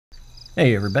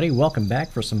Hey everybody, welcome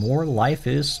back for some more Life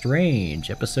is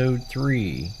Strange, Episode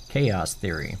 3, Chaos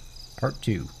Theory, Part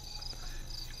 2.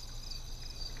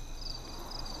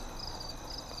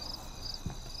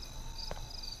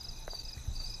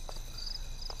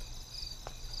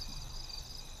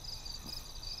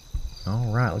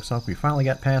 Alright, looks like we finally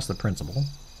got past the principal.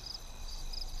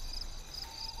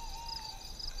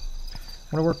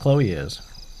 Wonder where Chloe is.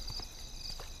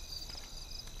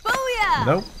 Booyah!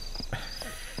 Nope.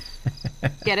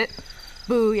 Get it?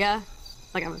 Booyah.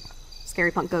 Like I'm a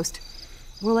scary punk ghost.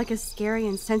 More like a scary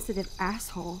and sensitive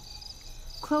asshole.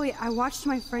 Chloe, I watched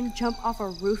my friend jump off a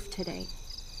roof today.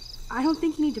 I don't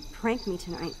think you need to prank me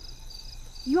tonight.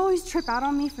 You always trip out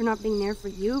on me for not being there for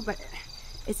you, but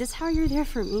is this how you're there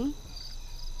for me?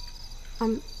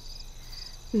 I'm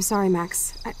sorry,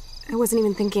 Max. I wasn't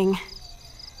even thinking.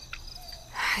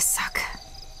 I suck.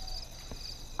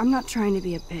 I'm not trying to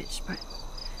be a bitch, but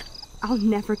I'll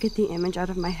never get the image out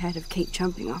of my head of Kate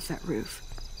jumping off that roof.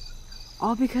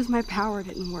 All because my power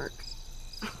didn't work.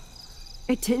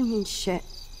 It didn't mean shit.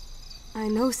 I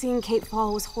know seeing Kate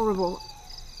fall was horrible.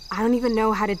 I don't even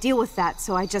know how to deal with that,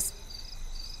 so I just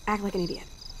act like an idiot.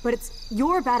 But it's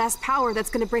your badass power that's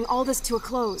gonna bring all this to a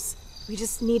close. We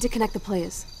just need to connect the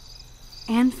players.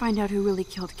 And find out who really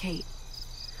killed Kate.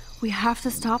 We have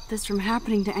to stop this from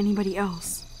happening to anybody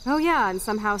else. Oh yeah, and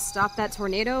somehow stop that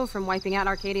tornado from wiping out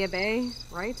Arcadia Bay,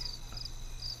 right?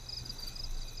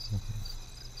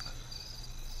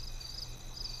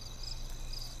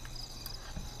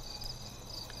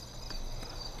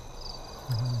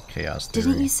 Chaos Theory.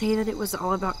 Didn't you say that it was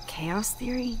all about chaos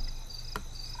theory?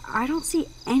 I don't see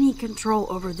any control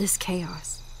over this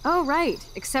chaos. Oh right,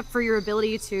 except for your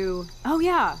ability to, oh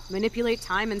yeah, manipulate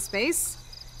time and space.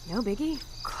 No biggie.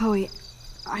 Chloe,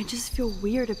 I just feel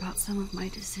weird about some of my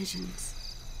decisions.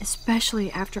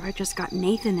 Especially after I just got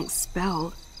Nathan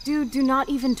expelled. Dude, do not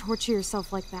even torture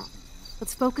yourself like that.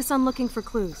 Let's focus on looking for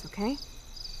clues, okay?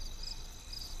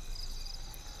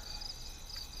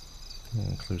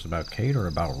 Clues about Kate or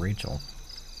about Rachel?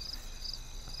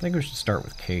 I think we should start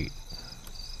with Kate.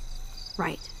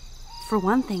 Right. For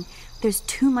one thing, there's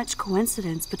too much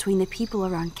coincidence between the people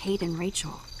around Kate and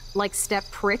Rachel. Like Step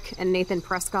Prick and Nathan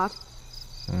Prescott?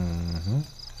 Mm-hmm.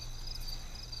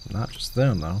 Not just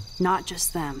them, though. Not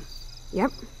just them.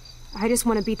 Yep. I just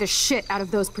want to beat the shit out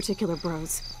of those particular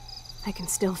bros. I can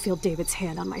still feel David's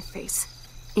hand on my face.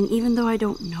 And even though I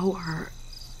don't know her,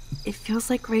 it feels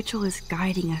like Rachel is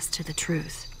guiding us to the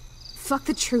truth. Fuck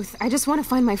the truth. I just want to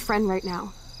find my friend right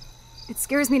now. It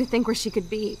scares me to think where she could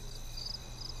be.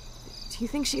 Do you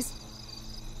think she's...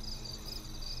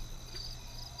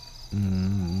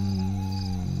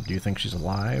 Do you think she's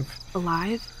alive?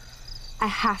 Alive? I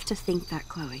have to think that,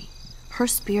 Chloe. Her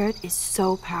spirit is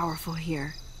so powerful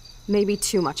here. Maybe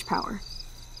too much power.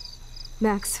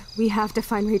 Max, we have to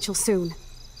find Rachel soon.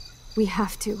 We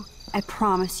have to. I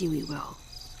promise you we will.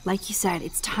 Like you said,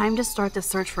 it's time to start the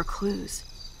search for clues.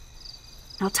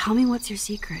 Now tell me what's your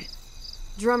secret.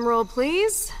 Drum roll,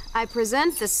 please. I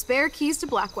present the spare keys to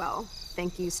Blackwell.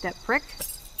 Thank you, Step Prick.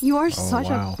 You are such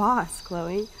wow. a boss,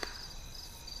 Chloe.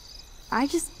 I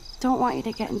just don't want you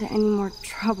to get into any more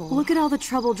trouble. Look at all the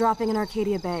trouble dropping in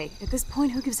Arcadia Bay. At this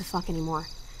point, who gives a fuck anymore?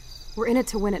 We're in it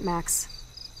to win it, Max.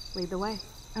 Lead the way.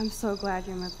 I'm so glad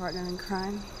you're my partner in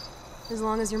crime. As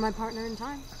long as you're my partner in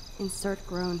time. Insert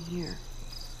groan here.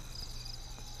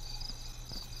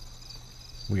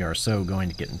 We are so going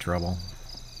to get in trouble.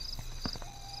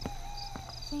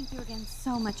 Thank you again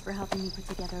so much for helping me put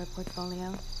together a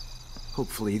portfolio.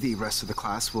 Hopefully the rest of the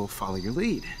class will follow your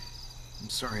lead. I'm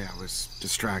sorry I was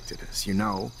distracted. As you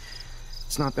know,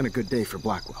 it's not been a good day for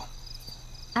Blackwell.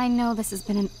 I know this has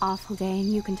been an awful day,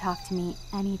 and you can talk to me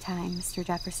anytime, Mr.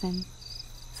 Jefferson.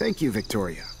 Thank you,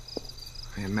 Victoria.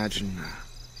 I imagine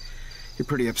you're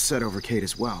pretty upset over Kate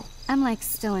as well. I'm like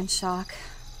still in shock.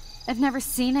 I've never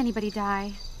seen anybody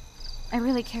die. I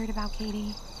really cared about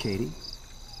Katie. Katie?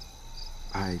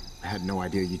 I had no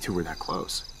idea you two were that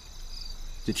close.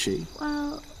 Did she?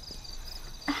 Well,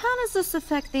 how does this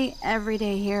affect the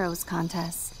Everyday Heroes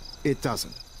contest? It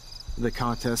doesn't. The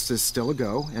contest is still a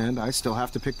go, and I still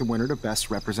have to pick the winner to best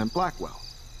represent Blackwell.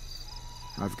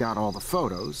 I've got all the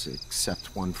photos,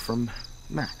 except one from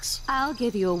Max. I'll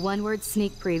give you a one-word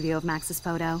sneak preview of Max's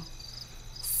photo.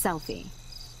 Selfie.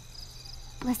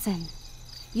 Listen,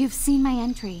 you've seen my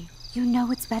entry. You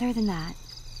know it's better than that.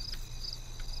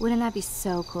 Wouldn't that be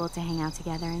so cool to hang out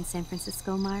together in San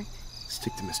Francisco, Mark?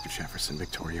 Stick to Mr. Jefferson,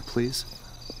 Victoria, please.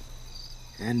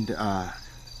 And, I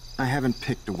haven't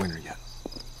picked a winner yet.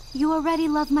 You already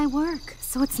love my work,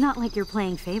 so it's not like you're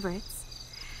playing favorites.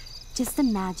 Just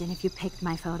imagine if you picked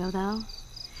my photo, though.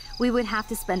 We would have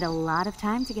to spend a lot of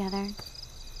time together.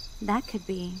 That could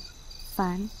be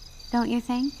fun, don't you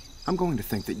think? I'm going to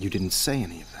think that you didn't say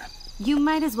any of that. You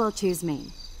might as well choose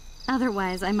me.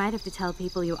 Otherwise, I might have to tell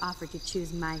people you offered to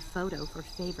choose my photo for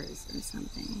favors or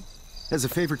something. As a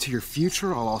favor to your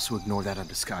future, I'll also ignore that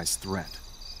undisguised threat.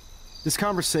 This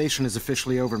conversation is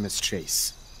officially over, Miss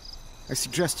Chase. I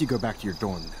suggest you go back to your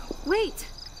dorm now. Wait!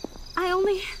 I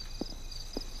only...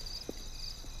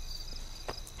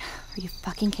 Are you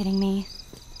fucking kidding me?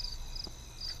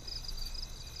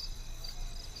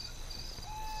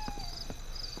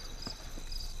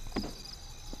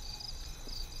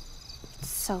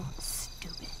 So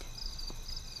stupid.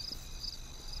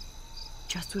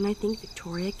 Just when I think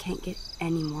Victoria can't get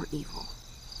any more evil.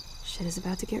 Shit is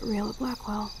about to get real at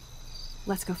Blackwell.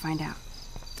 Let's go find out.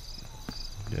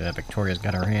 Yeah, Victoria's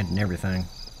got her hand in everything.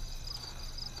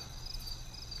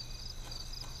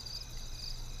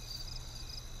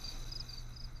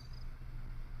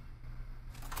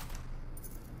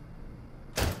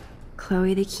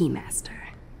 Chloe the Keymaster.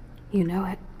 You know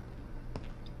it.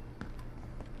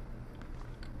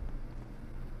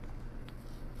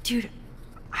 Dude,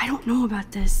 I don't know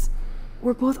about this.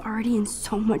 We're both already in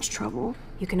so much trouble.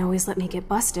 You can always let me get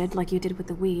busted like you did with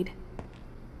the weed.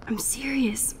 I'm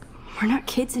serious. We're not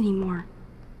kids anymore.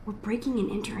 We're breaking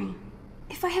and entering.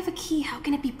 If I have a key, how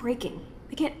can it be breaking?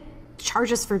 They get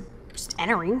charges for just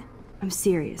entering. I'm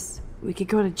serious. We could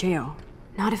go to jail.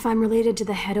 Not if I'm related to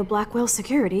the head of Blackwell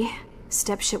Security.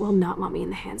 Stepshit will not want me in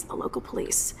the hands of the local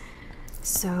police.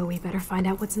 So we better find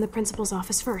out what's in the principal's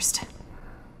office first.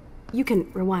 You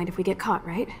can rewind if we get caught,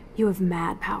 right? You have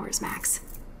mad powers, Max.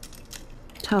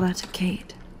 Tell that to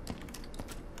Kate.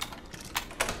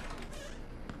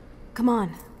 Come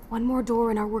on. One more door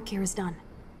and our work here is done.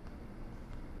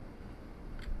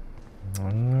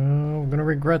 I'm gonna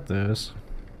regret this.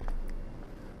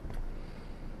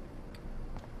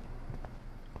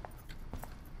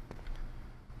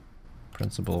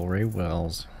 Principal Ray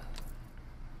Wells.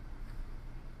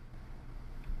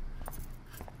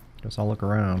 Guess I'll look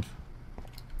around.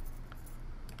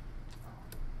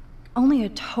 Only a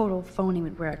total phony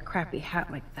would wear a crappy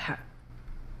hat like that.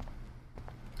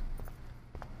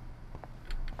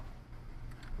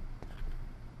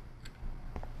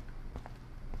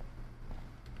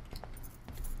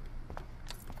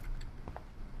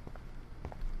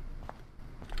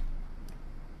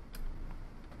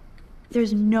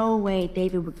 There's no way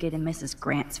David would get in Mrs.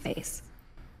 Grant's face.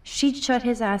 She'd shut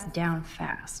his ass down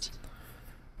fast.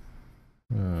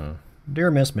 Dear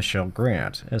Miss Michelle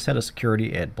Grant, as head of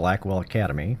security at Blackwell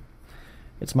Academy,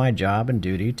 it's my job and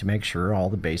duty to make sure all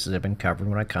the bases have been covered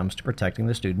when it comes to protecting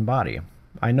the student body.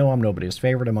 I know I'm nobody's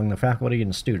favorite among the faculty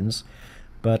and students,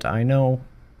 but I know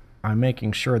I'm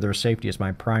making sure their safety is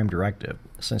my prime directive.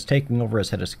 Since taking over as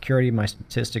head of security, my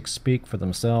statistics speak for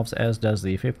themselves, as does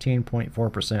the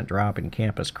 15.4% drop in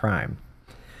campus crime.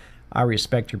 I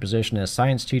respect your position as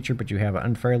science teacher, but you have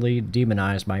unfairly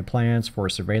demonized my plans for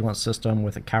a surveillance system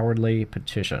with a cowardly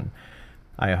petition.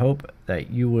 I hope that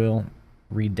you will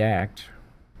redact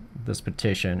this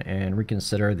petition and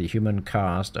reconsider the human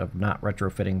cost of not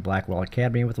retrofitting Blackwell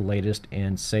Academy with the latest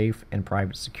in safe and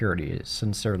private security.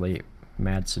 Sincerely,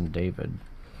 Madsen David.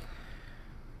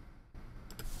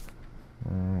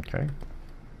 Okay.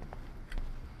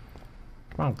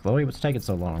 Come on, Chloe, what's taking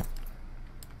so long?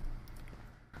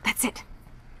 That's it.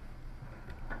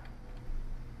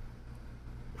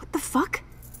 What the fuck?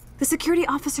 The security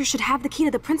officer should have the key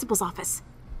to the principal's office.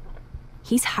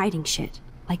 He's hiding shit,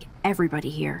 like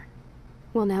everybody here.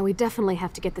 Well, now we definitely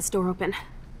have to get this door open.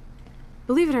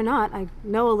 Believe it or not, I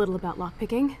know a little about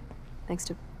lockpicking, thanks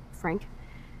to Frank.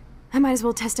 I might as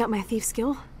well test out my thief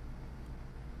skill.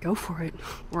 Go for it.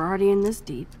 We're already in this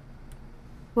deep.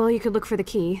 Well, you could look for the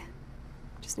key,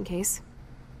 just in case.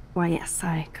 Why, yes,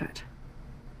 I could.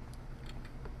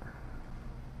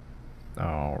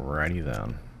 Alrighty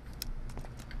then.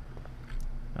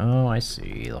 Oh, I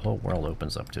see. The whole world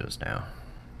opens up to us now.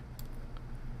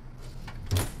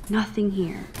 Nothing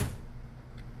here.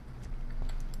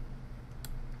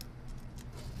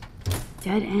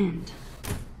 Dead end.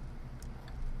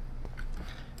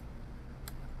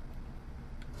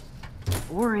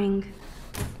 Boring.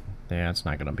 Yeah, it's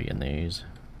not gonna be in these.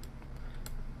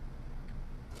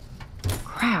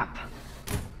 Crap.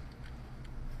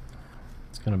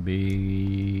 It's gonna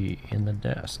be in the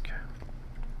desk.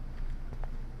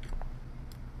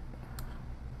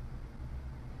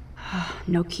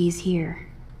 No keys here.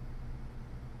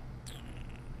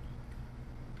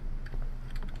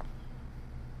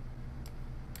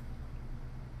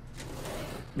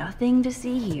 Nothing to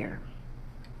see here.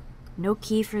 No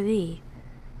key for thee.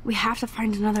 We have to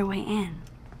find another way in.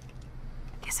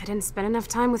 Guess I didn't spend enough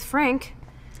time with Frank.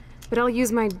 But I'll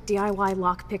use my DIY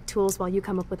lockpick tools while you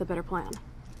come up with a better plan.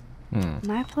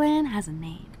 My plan has a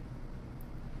name.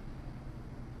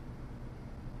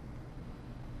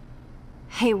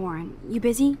 Hey, Warren, you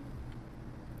busy?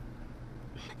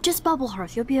 Just bubble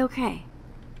hearth, you'll be okay.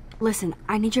 Listen,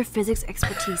 I need your physics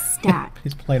expertise stat.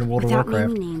 He's playing World of Without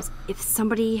Warcraft. naming names, if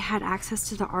somebody had access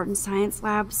to the art and science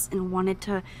labs and wanted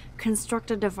to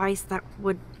construct a device that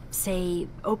would, say,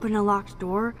 open a locked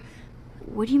door,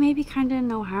 would you maybe kinda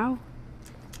know how?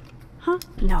 Huh?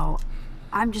 No,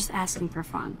 I'm just asking for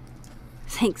fun.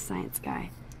 Thanks, science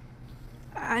guy.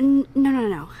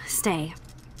 No. Stay.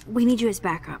 We need you as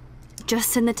backup. Just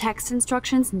send the text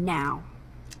instructions now.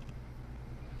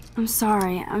 I'm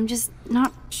sorry, I'm just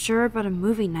not sure about a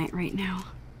movie night right now.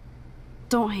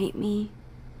 Don't hate me.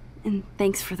 And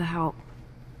thanks for the help.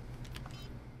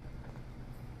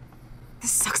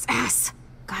 This sucks ass.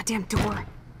 Goddamn door.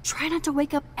 Try not to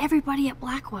wake up everybody at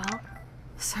Blackwell.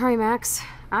 Sorry, Max.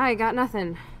 I got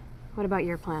nothing. What about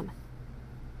your plan?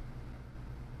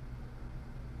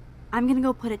 I'm gonna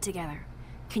go put it together.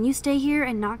 Can you stay here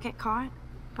and not get caught?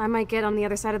 I might get on the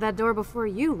other side of that door before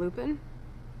you, Lupin.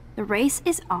 The race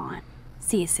is on.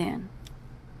 See you soon.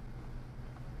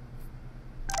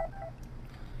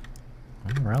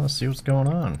 Alright, let's see what's going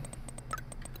on.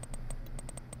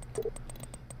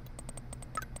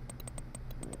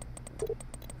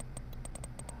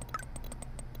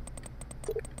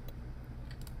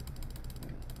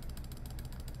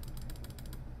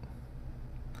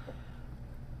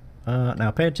 Now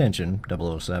pay attention,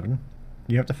 007.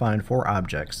 You have to find 4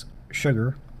 objects: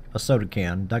 sugar, a soda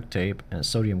can, duct tape, and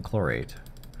sodium chlorate.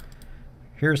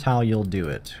 Here's how you'll do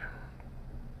it.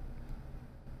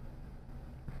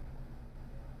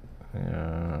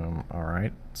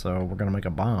 Alright, so we're gonna make a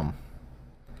bomb.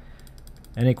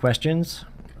 Any questions?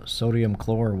 Sodium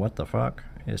chlor, what the fuck?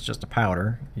 It's just a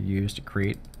powder used to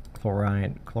create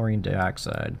chlorine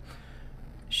dioxide.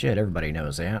 Shit, everybody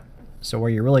knows that. So are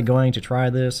you really going to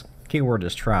try this? Keyword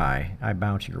is try. I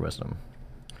bow to your wisdom.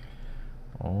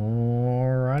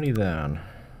 Alrighty then.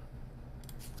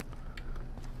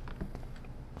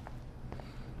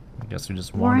 I guess we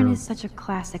just wander. Warren is such a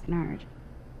classic nerd.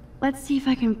 Let's see if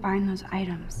I can find those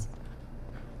items.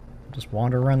 Just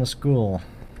wander around the school.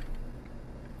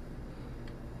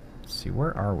 Let's see,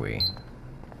 where are we?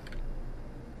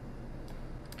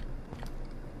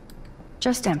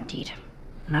 Just emptied.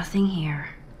 Nothing here.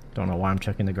 Don't know why I'm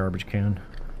checking the garbage can.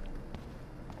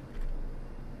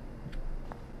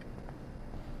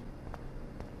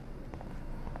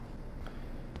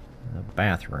 The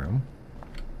bathroom.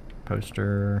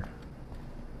 Poster.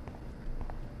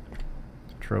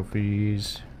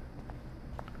 Trophies.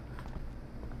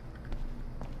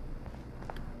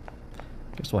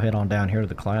 Guess we'll head on down here to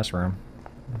the classroom.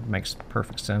 Makes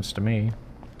perfect sense to me.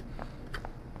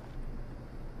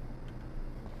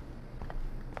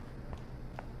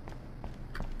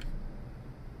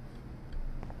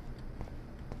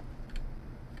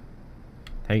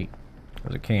 Hey,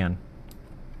 there's a can.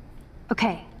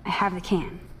 Okay, I have the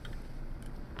can.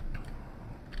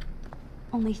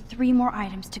 Only 3 more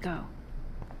items to go.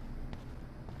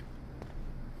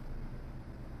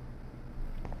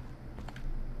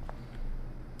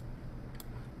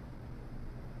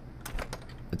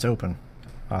 It's open.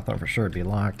 I thought for sure it'd be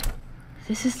locked.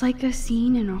 This is like a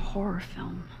scene in a horror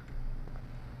film.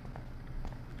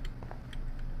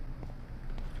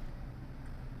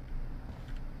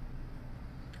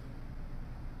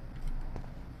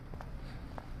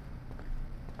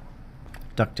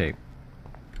 Duct tape.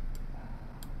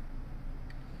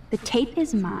 The tape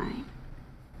is mine.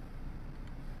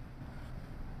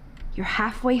 You're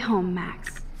halfway home,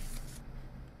 Max.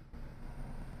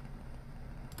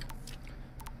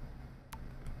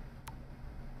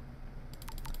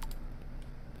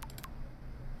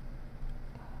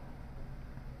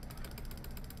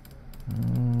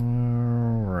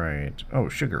 Alright. Oh,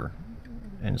 sugar.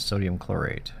 And sodium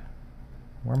chlorate.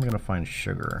 Where am I going to find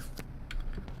sugar?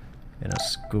 In a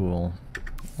school.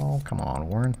 Oh, come on,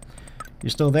 Warren. You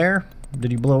still there?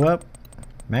 Did you blow up?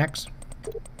 Max?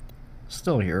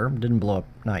 Still here. Didn't blow up.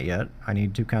 Not yet. I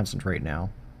need to concentrate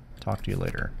now. Talk to you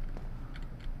later.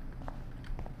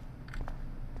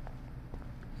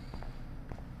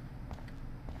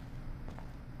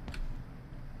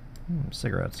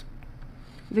 Cigarettes.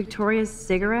 Victoria's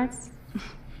cigarettes?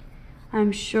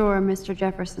 I'm sure Mr.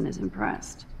 Jefferson is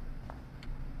impressed.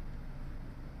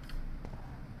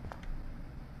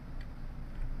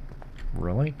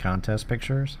 Really? Contest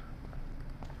pictures?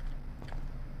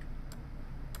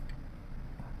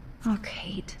 Oh,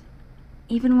 Kate.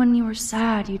 Even when you were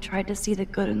sad, you tried to see the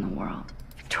good in the world.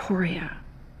 Victoria.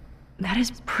 That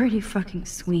is pretty fucking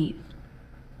sweet.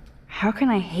 How can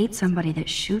I hate somebody that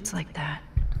shoots like that?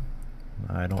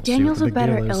 I don't Daniel's see what a the big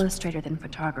better deal is. illustrator than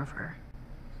photographer,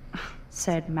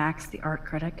 said Max, the art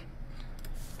critic.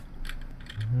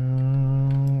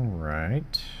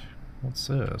 Right. What's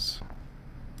this?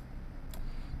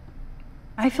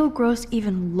 I feel gross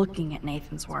even looking at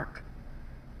Nathan's work.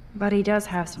 But he does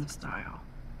have some style.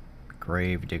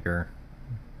 Grave digger.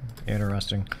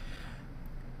 Interesting.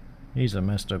 He's a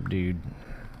messed up dude.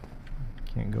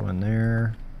 Can't go in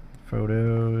there.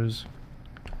 Photos.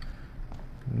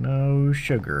 No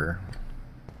sugar.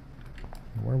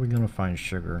 Where are we gonna find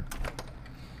sugar?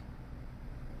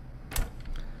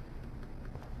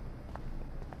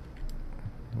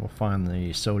 We'll find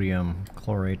the sodium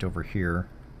chlorate over here.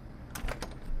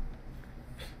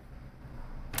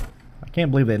 I can't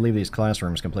believe they leave these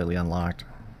classrooms completely unlocked.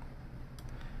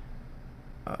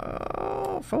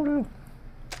 Photo.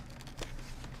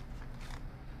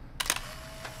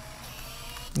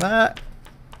 Ah.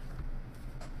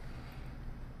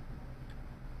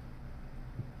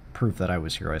 Proof that I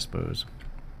was here, I suppose.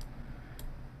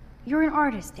 You're an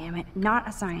artist, damn it, not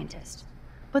a scientist.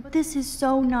 But this is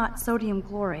so not sodium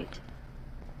chlorate.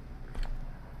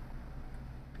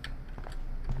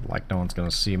 Like no one's gonna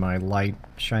see my light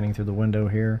shining through the window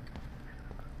here.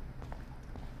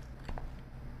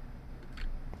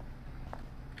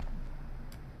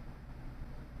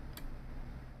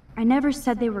 I never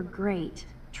said they were great,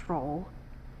 troll.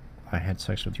 I had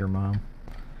sex with your mom.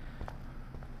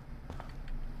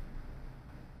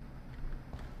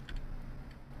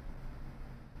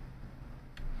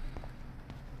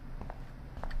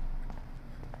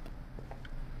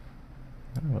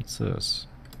 What's this?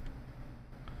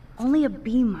 Only a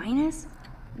B minus?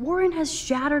 Warren has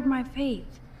shattered my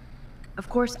faith. Of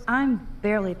course, I'm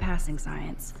barely passing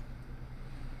science.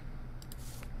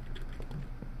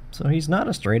 So he's not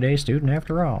a straight A student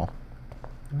after all.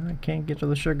 I can't get to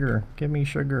the sugar. Give me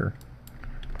sugar.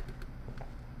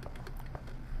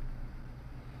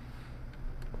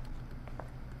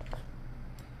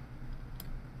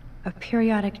 A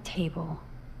periodic table.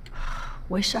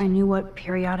 Wish I knew what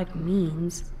periodic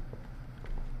means.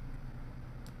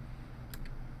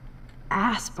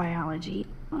 Ass biology.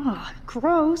 Ugh,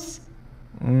 gross.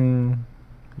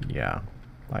 Yeah.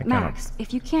 Max,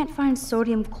 if you can't find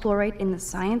sodium chlorate in the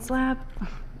science lab,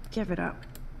 give it up.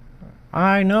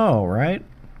 I know, right?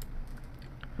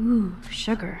 Ooh,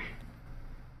 sugar.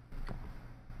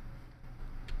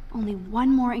 Only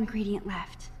one more ingredient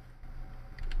left.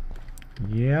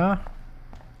 Yeah.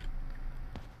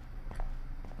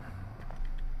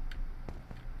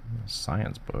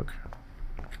 Science book.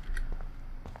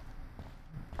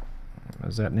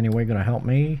 Is that in any way going to help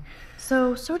me?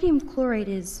 So, sodium chlorate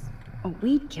is a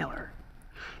weed killer.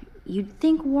 You'd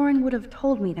think Warren would have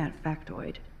told me that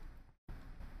factoid.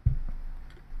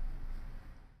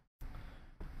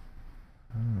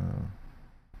 Oh.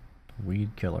 Weed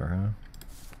killer,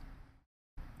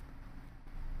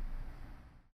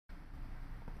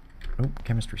 huh? Oh,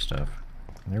 chemistry stuff.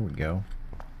 There we go.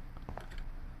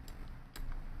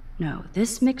 No,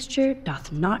 this mixture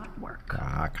doth not work.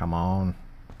 Ah, come on.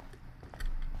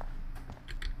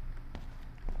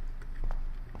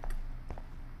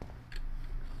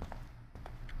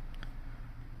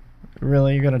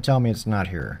 Really? You're going to tell me it's not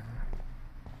here?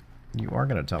 You are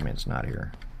going to tell me it's not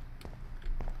here.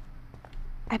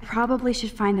 I probably should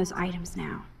find those items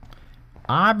now.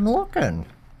 I'm looking.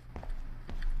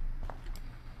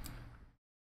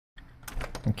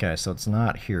 Okay, so it's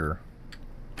not here.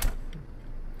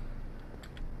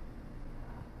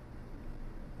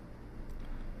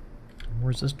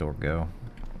 Where's this door go?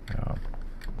 Oh.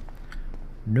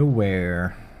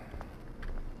 Nowhere.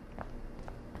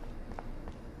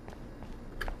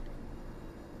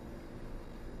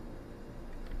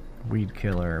 Weed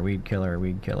killer, weed killer,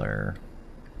 weed killer.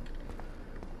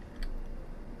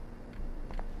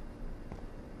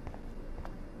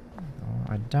 Oh,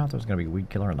 I doubt there's gonna be a weed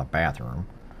killer in the bathroom.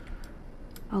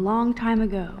 A long time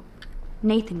ago,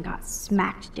 Nathan got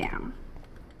smacked down.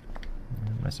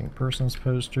 Missing persons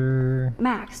poster.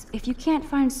 Max, if you can't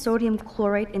find sodium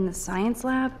chlorate in the science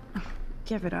lab,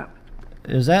 give it up.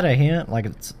 Is that a hint?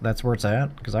 Like that's where it's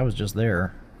at? Because I was just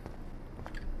there.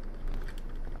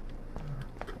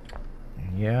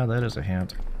 Yeah, that is a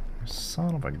hint.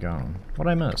 Son of a gun. What'd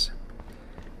I miss?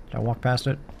 Did I walk past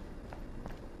it?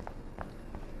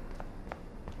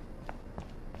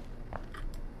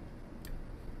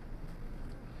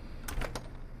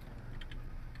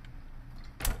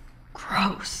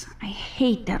 Gross. I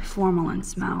hate that formalin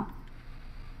smell.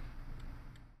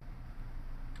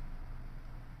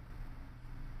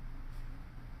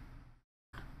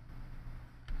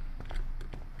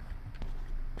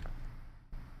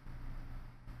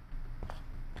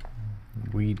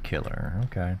 Weed killer.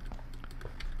 Okay.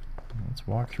 Let's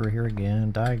walk through here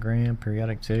again. Diagram,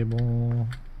 periodic table,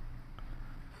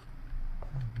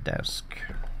 desk.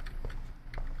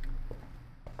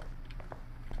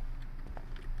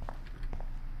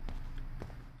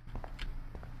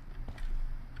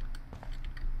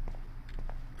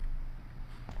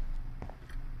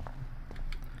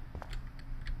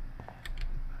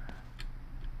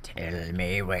 Tell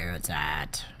me where it's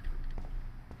at.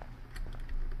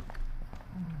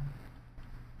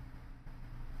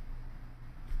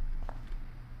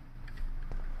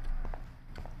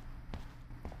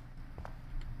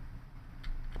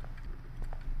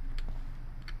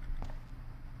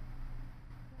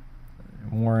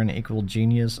 Warren equal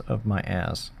genius of my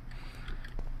ass.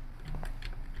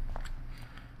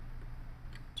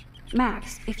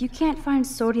 Max, if you can't find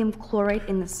sodium chlorate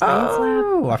in the science lab...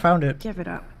 Oh, I found it. Give it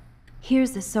up.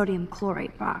 Here's the sodium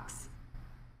chlorate box.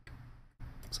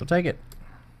 So take it.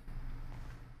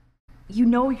 You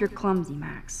know you're clumsy,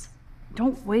 Max.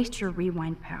 Don't waste your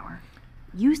rewind power.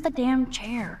 Use the damn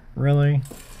chair. Really?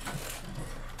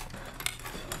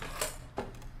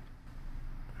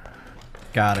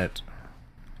 Got it.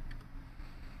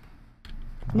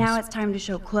 Now it's time to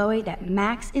show Chloe that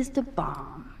Max is the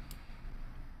bomb.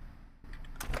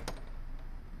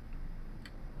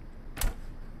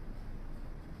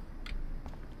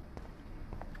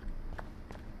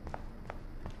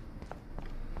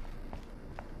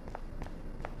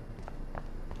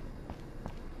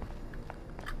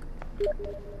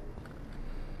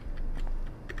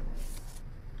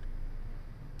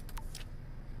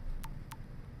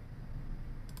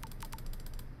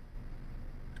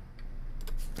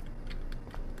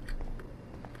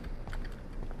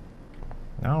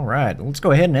 Alright, let's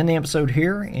go ahead and end the episode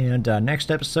here, and next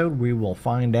episode we will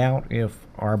find out if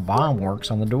our bomb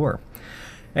works on the door.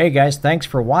 Hey guys, thanks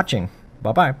for watching.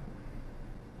 Bye-bye.